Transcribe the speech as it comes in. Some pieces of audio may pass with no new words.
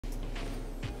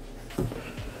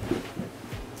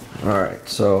Alright,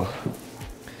 so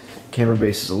camera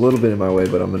base is a little bit in my way,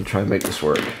 but I'm going to try and make this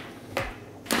work.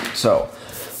 So,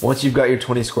 once you've got your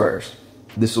 20 squares,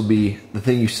 this will be the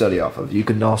thing you study off of. You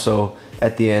can also,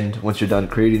 at the end, once you're done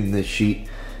creating this sheet,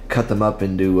 cut them up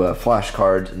into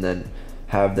flashcards and then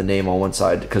have the name on one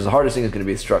side, because the hardest thing is going to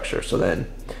be the structure. So then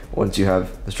once you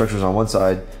have the structures on one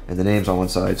side and the names on one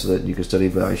side, so that you can study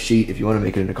by sheet. If you want to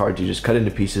make it into cards, you just cut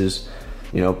into pieces,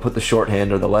 you know, put the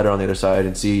shorthand or the letter on the other side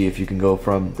and see if you can go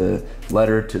from the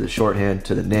letter to the shorthand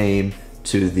to the name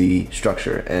to the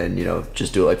structure, and you know,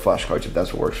 just do it like flashcards if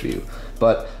that's what works for you.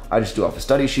 But I just do off a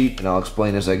study sheet, and I'll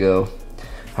explain as I go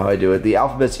how I do it. The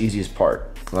alphabet's the easiest part.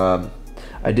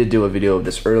 I did do a video of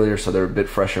this earlier, so they're a bit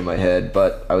fresher in my head,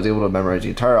 but I was able to memorize the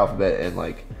entire alphabet and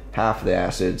like half of the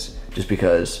acids, just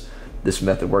because this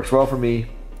method works well for me,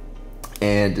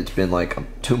 and it's been like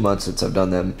 2 months since I've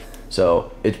done them,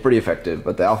 so it's pretty effective.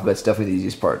 But the alphabet's definitely the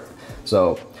easiest part.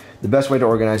 So the best way to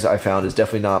organize it, I found, is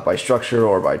definitely not by structure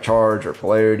or by charge or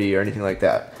polarity or anything like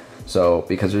that. So,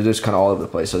 because they're just kind of all over the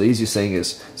place. So the easiest thing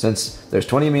is, since there's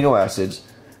 20 amino acids,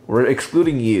 we're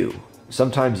excluding U.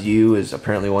 Sometimes U is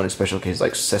apparently one in special cases,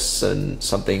 like cis and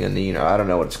something, and you know, I don't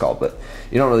know what it's called, but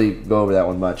you don't really go over that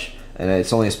one much, and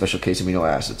it's only a special case amino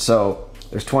acid. So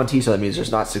there's 20, so that means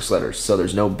there's not 6 letters. So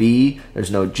there's no B, there's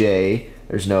no J,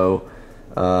 there's no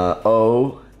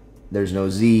O, there's no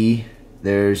Z,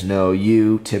 there's no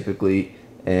U typically,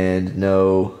 and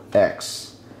no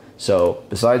X. So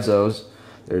besides those,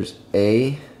 there's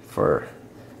A for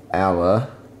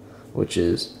ala, which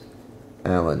is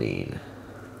alanine,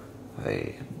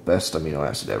 the best amino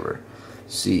acid ever.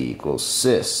 C equals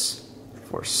cis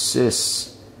for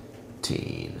cysteine.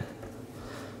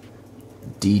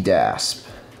 DDASP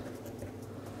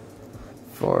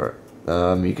for,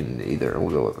 you can either, we'll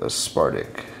go with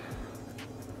aspartic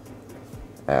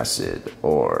acid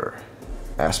or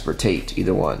aspartate,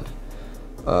 either one.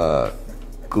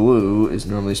 Glue is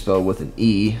normally spelled with an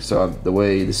E, so the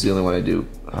way, this is the only one I do.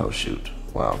 Oh shoot,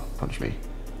 wow, punch me.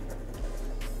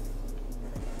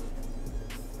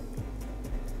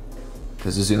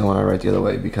 Because this is the only one I write the other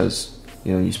way, because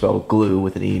you know, you spell glue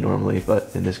with an E normally,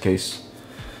 but in this case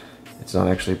it's not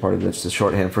actually part of it. It's the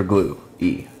shorthand for glue,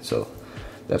 E. So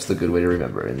that's the good way to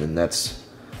remember. And then that's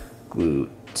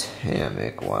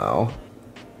glutamic, wow,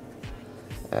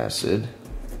 acid.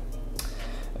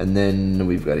 And then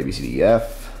we've got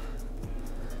ABCDEF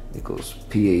equals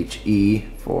PHE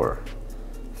for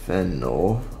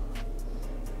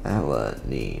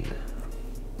phenylalanine.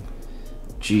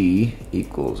 G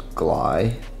equals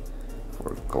gly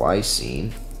for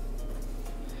glycine.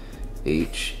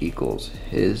 H equals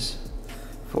his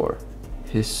for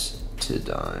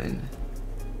histidine.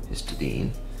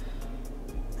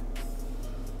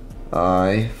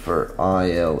 I for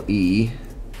ILE,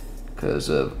 because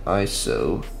of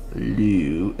iso,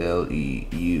 Leucine.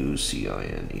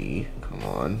 Come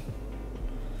on.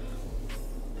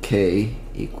 K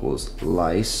equals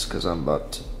lyse, because I'm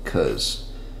about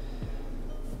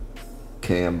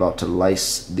to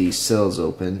lyse these cells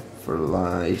open, for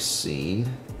lysine.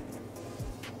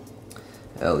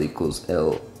 L equals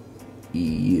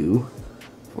LEU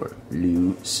for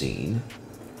leucine.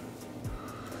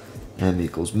 M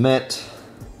equals met,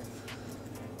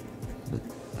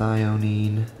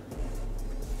 methionine.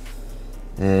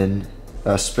 And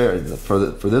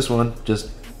for this one,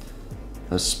 just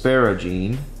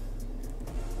asparagine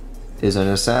is an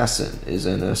assassin.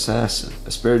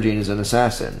 Asparagine is an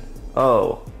assassin.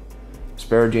 Oh,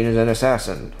 asparagine is an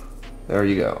assassin. There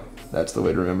you go. That's the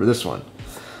way to remember this one.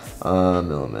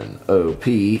 Milliman. O,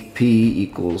 P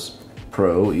equals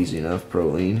pro, easy enough,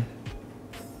 proline.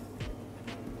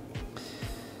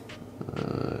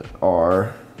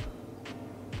 R.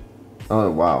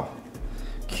 Oh wow.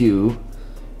 Q.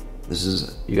 This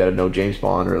is, you gotta know James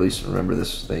Bond, or at least remember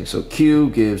this thing. So Q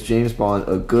gives James Bond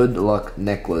a good luck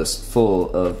necklace full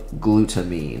of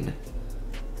glutamine.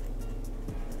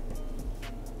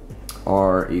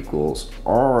 R equals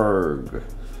arg,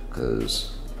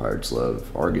 because pirates love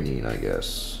arginine, I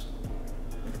guess.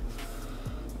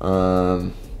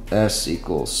 S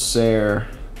equals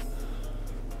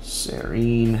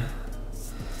serine.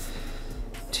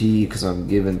 T, because I'm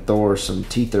giving Thor some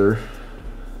teether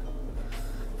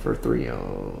for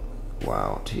 3O.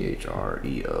 Wow,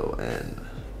 THREONINE.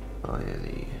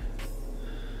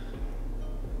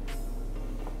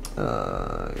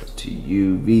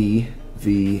 TUV,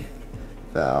 V,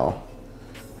 Val,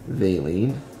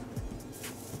 Valine.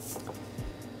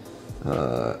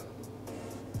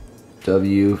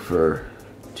 W for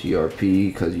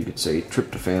TRP, because you could say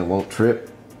tryptophan won't trip.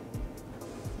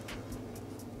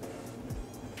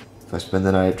 If I spend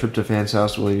the night at Tryptophan's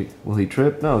house, will he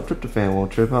trip? No, Tryptophan won't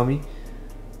trip, homie.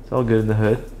 It's all good in the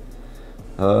hood.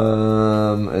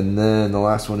 And then the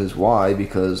last one is why,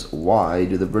 because why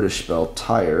do the British spell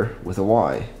tire with a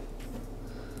Y?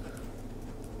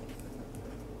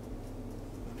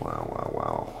 Wow, wow,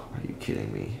 wow. Are you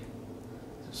kidding me?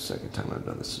 It's the second time I've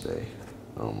done this today.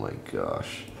 Oh my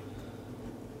gosh.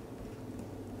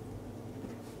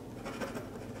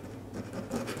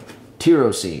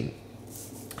 Tyrosine.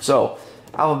 So,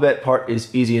 alphabet part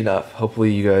is easy enough.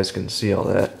 Hopefully you guys can see all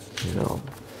that, you know.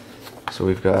 So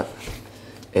we've got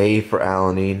A for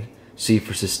alanine, C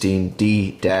for cysteine,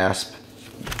 D, DASP,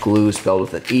 glue is spelled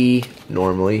with an E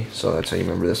normally, so that's how you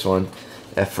remember this one.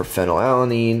 F for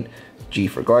phenylalanine, G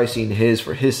for glycine, his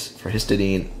for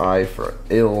histidine, I for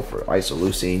ill for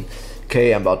isoleucine,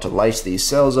 K, I'm about to lyse these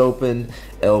cells open,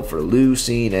 L for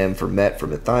leucine, M for met for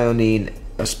methionine,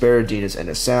 asparagine is an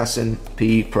assassin,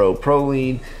 P,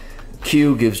 proline,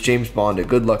 Q gives James Bond a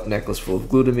good luck necklace full of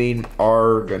glutamine,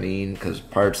 arginine, because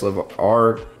pirates love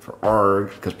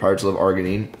because pirates love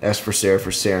arginine, S for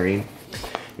serine.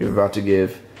 You're about to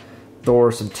give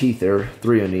Thor some tether,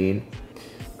 threonine,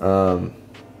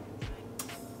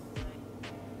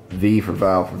 V for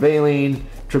Val for Valine,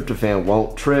 Tryptophan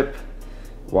won't trip.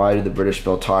 Why did the British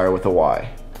spell tire with a Y?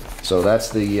 So that's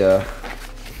the you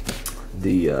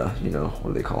know, what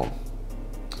do they call them?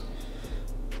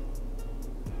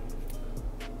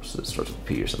 So it starts with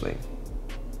P or something.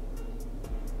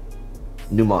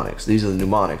 Mnemonics. These are the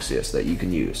mnemonics, yes, that you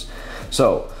can use.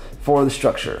 So for the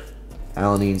structure,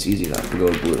 alanine's easy enough to go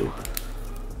with blue.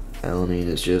 Alanine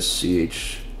is just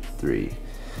CH3.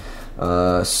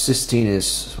 Cysteine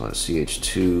is what,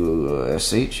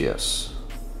 CH2SH, yes.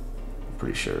 I'm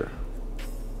pretty sure.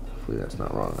 Hopefully that's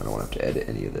not wrong. I don't want to have to edit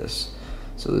any of this.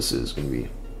 So this is going to be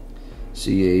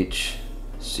CH,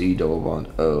 C double bond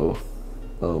O,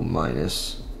 O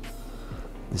minus.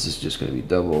 This is just going to be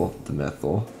double the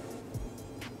methyl.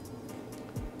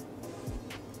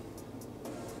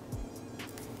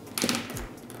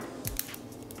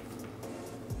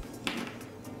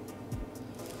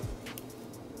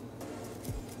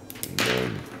 And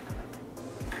then,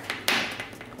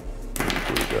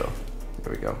 here we go.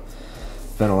 There we go.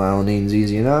 Phenylalanine's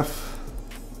easy enough.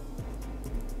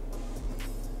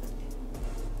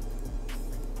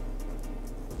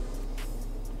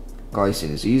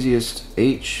 Glycine is easiest.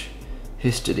 H,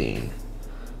 histidine.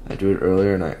 I drew it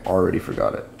earlier and I already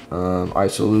forgot it.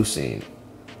 Isoleucine.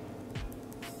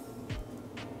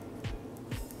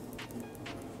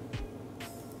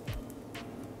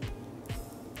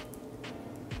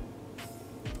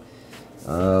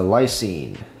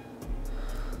 Lysine.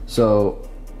 So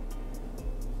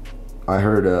I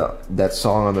heard that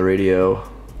song on the radio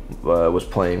was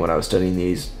playing when I was studying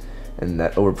these. And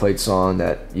that overplayed song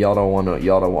that y'all don't want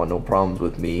no problems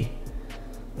with me,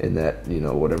 and that, you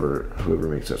know, whoever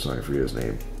makes that song, I forget his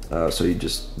name. So you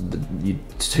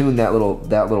tune that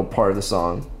little part of the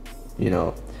song, you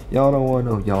know, y'all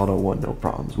don't want no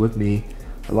problems with me.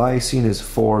 Lysine is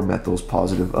 4 methyls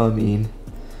positive amine.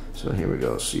 So here we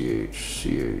go, CH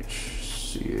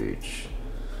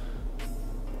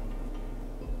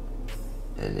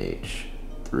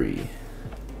NH3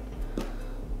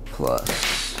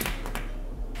 plus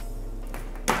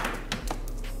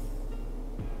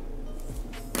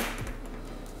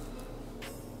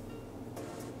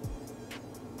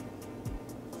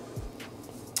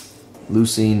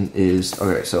leucine is,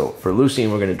 okay, so for leucine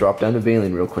we're going to drop down to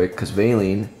valine real quick, because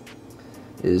valine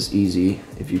is easy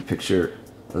if you picture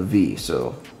a V.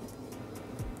 So,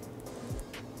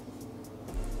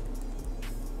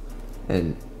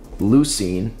 and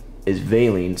leucine is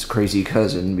valine's crazy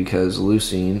cousin, because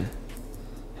leucine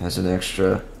has an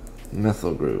extra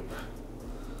methyl group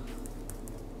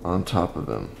on top of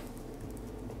them.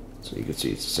 So you can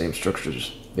see it's the same structure as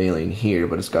valine here,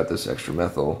 but it's got this extra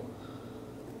methyl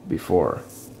before.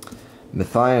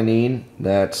 Methionine,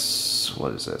 that's,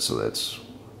 what is that? So that's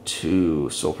 2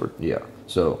 sulfur, yeah.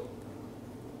 So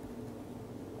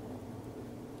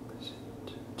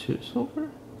 2 sulfur?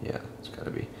 Yeah, it's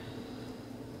gotta be.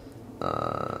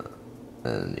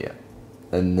 And yeah.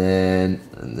 And then,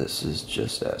 and this is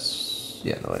just S,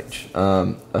 yeah, no H.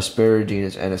 Asparagine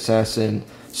is an assassin.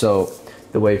 So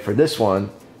the way for this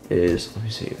one is, let me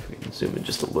see if we can zoom in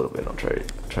just a little bit. I'll try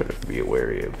to be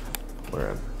wary of where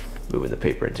I'm moving the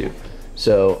paper into.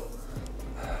 So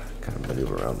kind of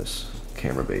maneuver around this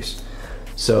camera base.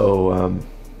 So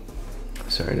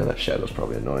sorry, I know that shadow's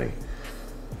probably annoying.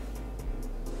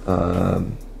 What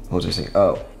was I saying?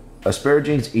 Oh,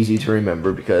 asparagine's easy to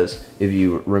remember, because if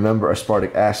you remember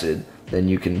aspartic acid, then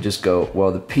you can just go,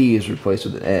 well, the P is replaced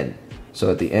with an N.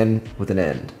 So at the end with an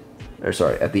N. or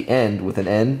sorry, at the end with an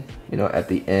N, you know, at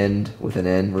the end with an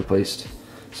N replaced.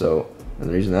 So, and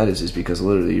the reason that is because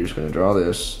literally you're just going to draw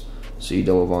this C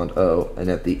double bond O, and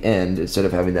at the end, instead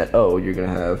of having that O, you're going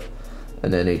to have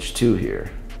an NH2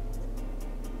 here.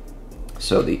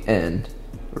 So the N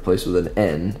replaced with an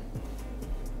N.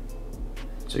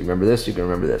 So you remember this, you can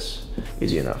remember this.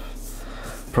 Easy enough.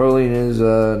 Proline is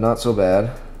not so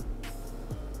bad.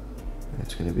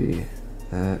 It's going to be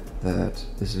that.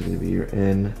 This is going to be your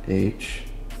NH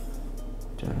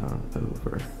down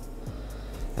over.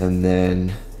 And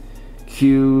then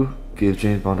Q gives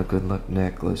James Bond a good luck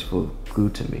necklace full of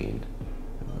glutamine.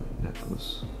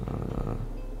 Necklace. I'm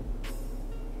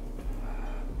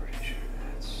pretty sure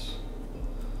that's C.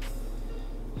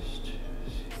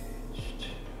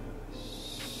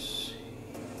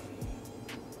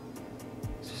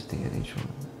 Is this the NH1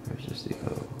 or is this the O?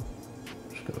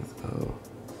 Let's go with O.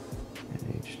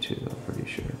 NH2, I'm pretty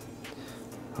sure.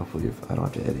 Hopefully I don't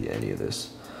have to edit any of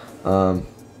this.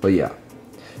 But yeah,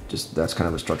 just that's kind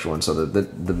of a structure one. So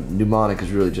the mnemonic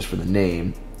is really just for the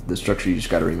name. The structure you just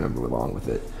got to remember along with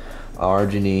it.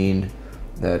 Arginine,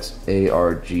 that's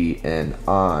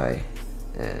ARGNI,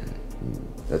 and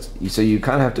that's, so you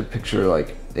kind of have to picture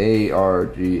like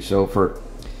ARG. So for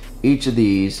each of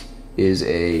these is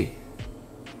a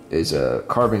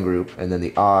carbon group, and then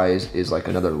the I's is like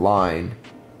another line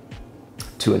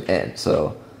to an N.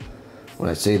 So when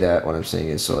I say that, what I'm saying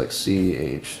is, so like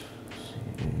CH,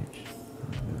 I'm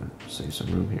gonna save some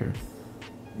room here,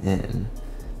 N,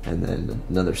 and then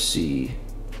another C,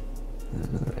 and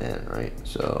another N, right?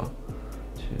 So,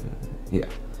 yeah,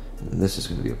 and this is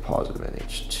going to be a positive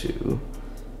NH2,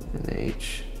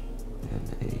 NH,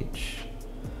 NH,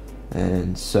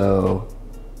 and so,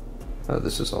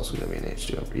 this is also going to be an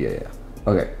H2, yeah.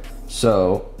 Okay,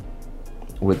 so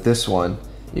with this one,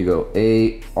 you go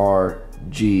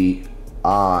ARGINE,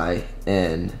 I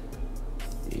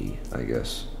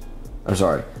guess. I'm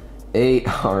sorry,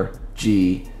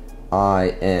 ARGININE.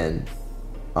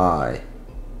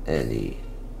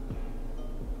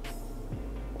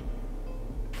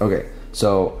 Okay,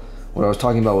 so what I was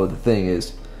talking about with the thing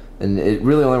is, and it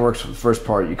really only works for the first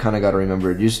part. You kind of got to remember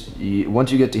it.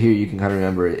 Once you get to here, you can kind of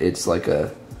remember it. It's like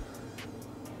a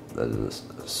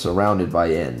surrounded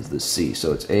by N's. The C,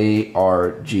 so it's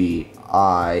ARGIN.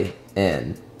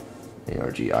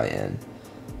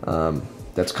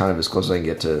 That's kind of as close as I can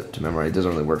get to memory. It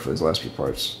doesn't really work for these last few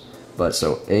parts. But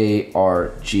so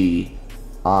ARGI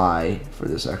for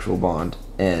this actual bond,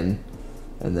 N,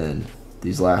 and then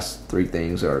these last three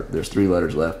things are, there's three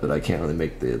letters left, but I can't really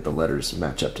make the letters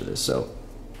match up to this. So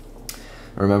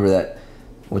remember that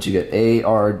once you get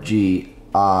ARGIN,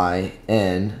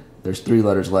 there's three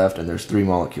letters left and there's three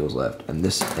molecules left, and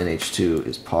this NH2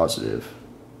 is positive.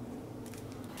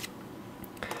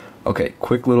 Okay,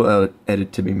 quick little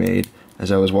edit to be made.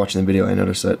 As I was watching the video, I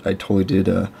noticed that I totally did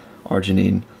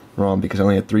arginine wrong, because I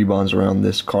only had 3 bonds around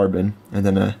this carbon, and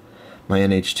then my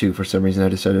NH2, for some reason I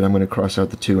decided I'm going to cross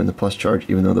out the 2 and the plus charge,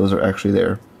 even though those are actually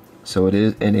there. So it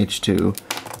is NH2,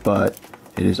 but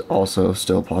it is also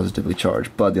still positively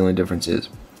charged, but the only difference is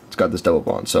it's got this double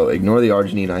bond. So ignore the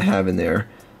arginine I have in there,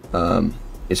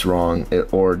 it's wrong,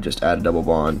 or just add a double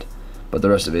bond, but the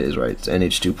rest of it is right. It's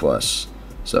NH2 plus.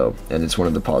 So, and it's one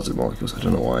of the positive molecules. I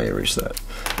don't know why I erased that,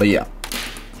 but yeah.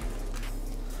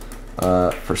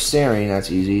 For serine,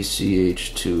 that's easy.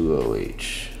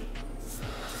 CH2OH.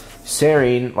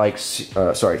 Serine, like,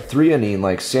 threonine,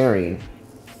 like serine,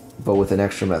 but with an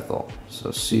extra methyl.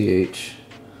 So CH,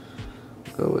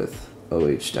 go with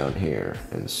OH down here,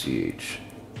 and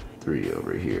CH3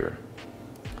 over here.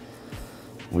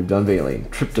 We've done valine.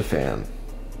 Tryptophan.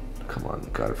 Come on,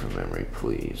 got it from memory,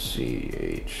 please.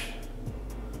 CH.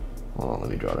 Hold on, let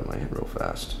me draw it in my head real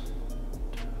fast,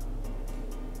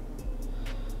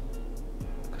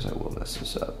 because I will mess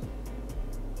this up.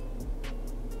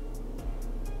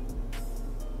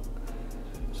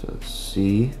 So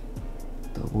C,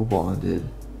 double bonded,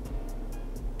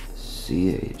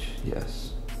 CH,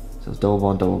 yes. So it's double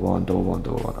bond, double bond, double bond,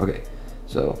 double bond. Okay,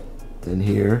 so then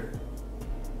here,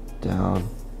 down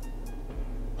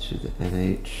to the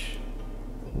NH,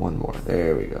 one more.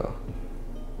 There we go.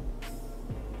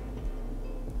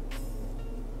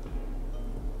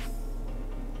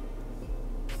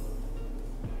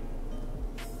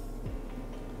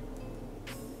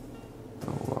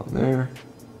 Double on there,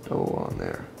 double on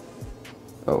there.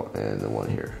 Oh, and the one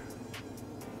here.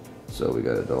 So we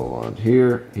got a double bond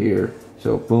here, here.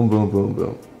 So boom, boom, boom,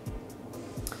 boom.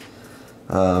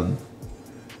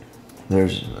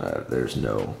 There's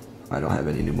no, I don't have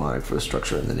any mnemonic for the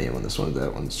structure and the name on this one.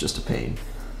 That one's just a pain.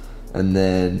 And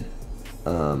then,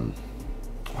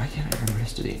 why can't I remember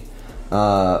histidine?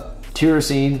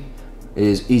 Tyrosine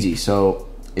is easy. So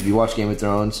if you watch Game of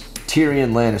Thrones,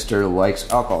 Tyrion Lannister likes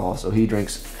alcohol, so he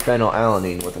drinks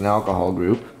phenylalanine with an alcohol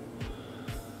group.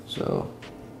 So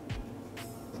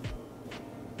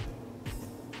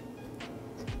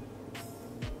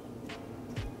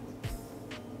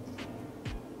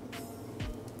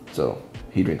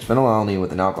he drinks phenylalanine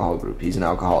with an alcohol group. He's an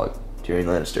alcoholic. Tyrion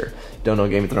Lannister. Don't know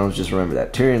Game of Thrones, just remember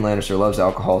that. Tyrion Lannister loves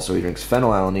alcohol, so he drinks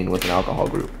phenylalanine with an alcohol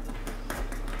group.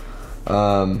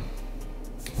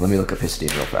 Let me look up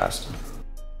histidine real fast.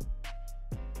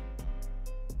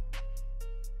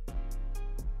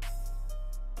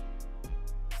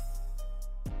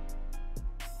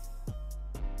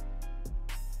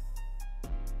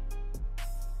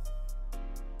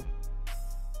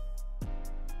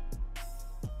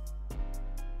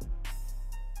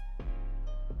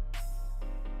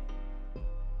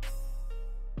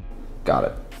 Got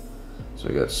it. So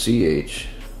we got CH,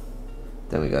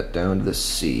 then we got down to the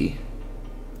C,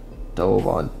 double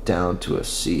bond down to a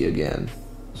C again.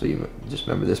 So you just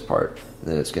remember this part.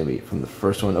 And then it's going to be from the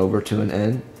first one over to an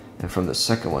N, and from the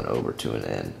second one over to an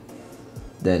N.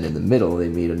 Then in the middle they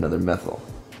meet another methyl.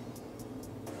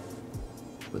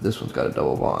 But this one's got a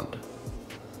double bond.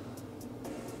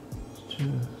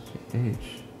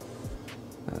 CH.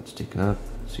 That's taken up.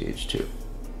 CH2.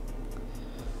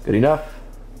 Good enough?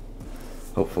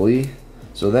 Hopefully.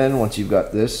 So then once you've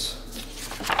got this,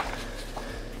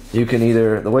 you can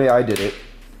either, the way I did it,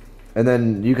 and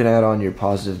then you can add on your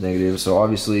positive, negative. So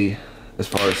obviously, as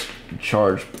far as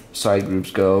charge side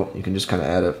groups go, you can just kind of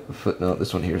add a footnote.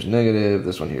 This one here is negative,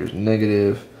 this one here is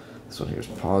negative, this one here is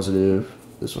positive,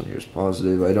 this one here is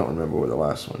positive. I don't remember where the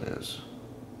last one is.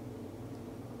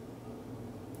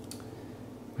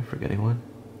 Am I forgetting one?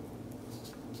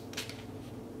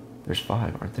 There's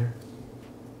 5, aren't there?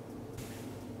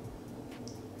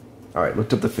 Alright,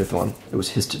 looked up the 5th one. It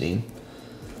was histidine.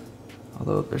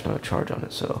 Although there's not a charge on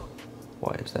it, so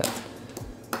why is that?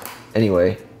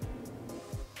 Anyway,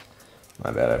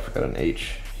 my bad, I forgot an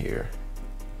H here.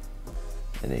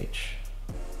 An H.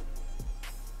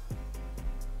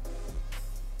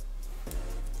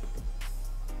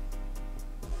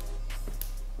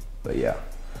 But yeah.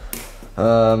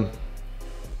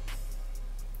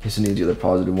 Histidine is the other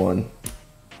positive one.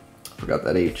 Forgot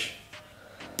that H.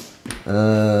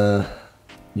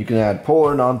 You can add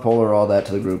polar, non-polar, all that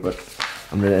to the group, but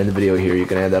I'm going to end the video here. You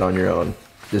can add that on your own.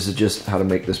 This is just how to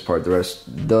make this part. The rest,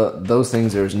 those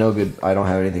things, there's no good, I don't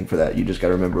have anything for that. You just got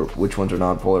to remember which ones are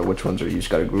non-polar, which ones are, you just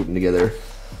got to group them together.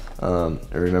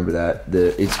 And remember that.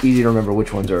 It's easy to remember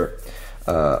which ones are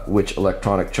which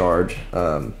electronic charge,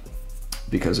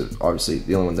 because obviously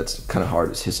the only one that's kind of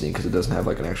hard is histidine, because it doesn't have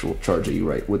like an actual charge that you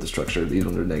write with the structure. These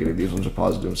ones are negative, these ones are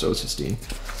positive, and so is histidine.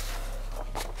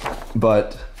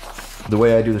 But the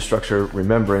way I do the structure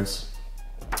remembrance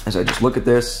is I just look at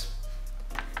this,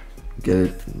 get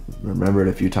it, remember it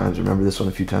a few times, remember this one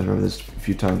a few times, remember this a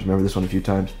few times, remember this one a few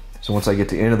times. So once I get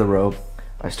to the end of the row,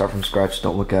 I start from scratch,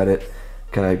 don't look at it.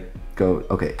 Can I go,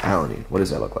 okay, alanine, what does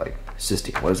that look like?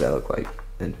 Cysteine, what does that look like?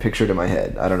 And picture it in my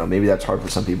head. I don't know, maybe that's hard for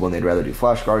some people and they'd rather do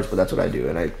flashcards, but that's what I do.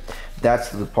 And that's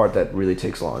the part that really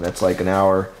takes long. That's like an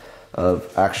hour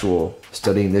of actual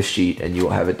studying this sheet and you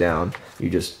will have it down.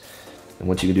 And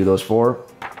once you can do those 4,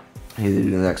 you do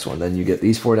the next one. Then you get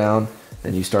these 4 down,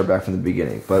 then you start back from the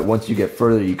beginning. But once you get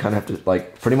further, you kind of have to,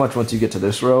 like, pretty much once you get to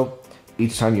this row,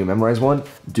 each time you memorize one,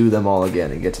 do them all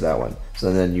again and get to that one.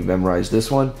 So then you memorize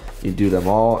this one, you do them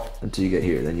all until you get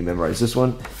here. Then you memorize this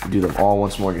one, you do them all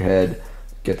once more in your head,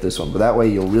 get this one. But that way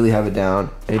you'll really have it down.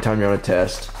 Anytime you're on a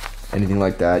test, anything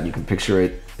like that, you can picture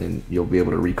it and you'll be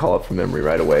able to recall it from memory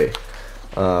right away.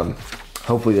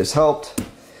 Hopefully this helped.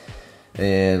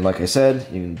 And like I said,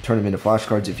 you can turn them into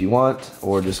flashcards if you want,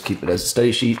 or just keep it as a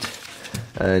study sheet.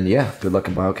 And yeah, good luck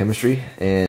in biochemistry. And